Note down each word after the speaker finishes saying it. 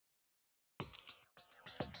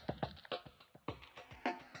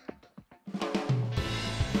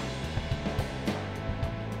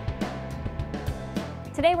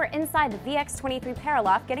Today we're inside the VX-23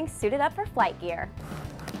 paraloft getting suited up for flight gear.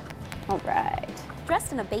 All right.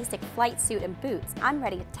 Dressed in a basic flight suit and boots, I'm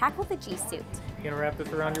ready to tackle the G-suit. You're gonna wrap this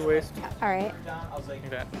around your waist. All right. Like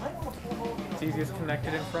that. It's easiest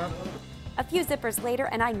connected in front. A few zippers later,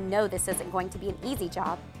 and I know this isn't going to be an easy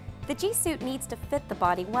job. The G-suit needs to fit the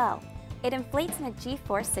body well. It inflates in a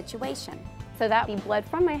G-force situation. So that the blood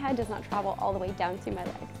from my head does not travel all the way down to my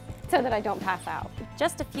leg, so that I don't pass out.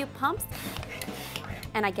 Just a few pumps,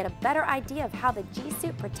 and I get a better idea of how the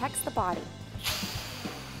G-suit protects the body.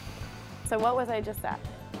 So what was I just at?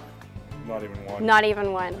 Not even one. Not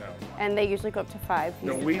even one. No. And they usually go up to 5.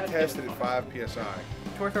 No, we tested at 5 PSI.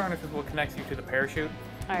 Torque harness is what connects you to the parachute.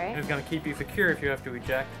 All right. And it's gonna keep you secure if you have to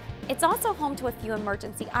eject. It's also home to a few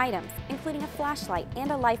emergency items, including a flashlight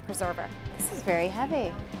and a life preserver. This is very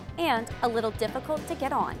heavy. And a little difficult to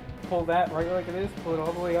get on. Pull that right like it is, pull it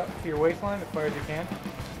all the way up to your waistline as far as you can.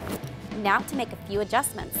 Now to make a few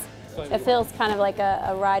adjustments. Like It feels kind of like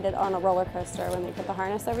a ride on a roller coaster when they put the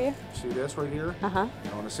harness over you. See this right here? Uh-huh.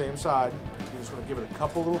 And on the same side, you're just going to give it a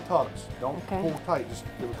couple little tugs. Don't Okay. pull tight, just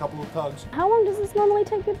give it a couple of tugs. How long does this normally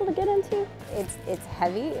take people to get into? It's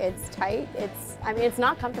heavy, it's tight, I mean, it's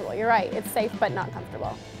not comfortable. You're right, it's safe but not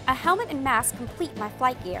comfortable. A helmet and mask complete my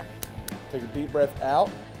flight gear. Take a deep breath out.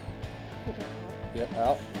 Yep,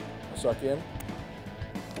 out. Suck in.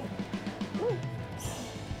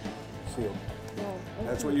 Seal.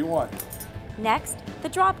 That's what you want. Next, the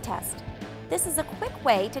drop test. This is a quick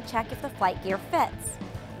way to check if the flight gear fits.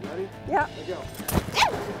 You ready? Yeah. There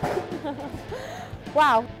you go.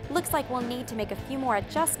 Wow, looks like we'll need to make a few more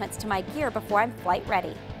adjustments to my gear before I'm flight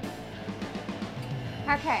ready.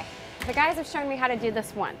 Okay, the guys have shown me how to do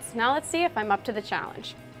this once. Now let's see if I'm up to the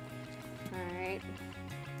challenge. All right.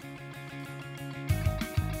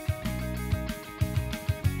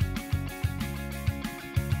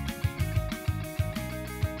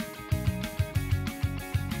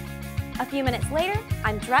 A few minutes later,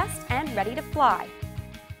 I'm dressed and ready to fly.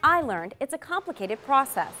 I learned it's a complicated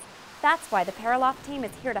process. That's why the paraloft team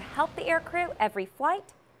is here to help the aircrew every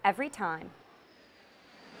flight, every time.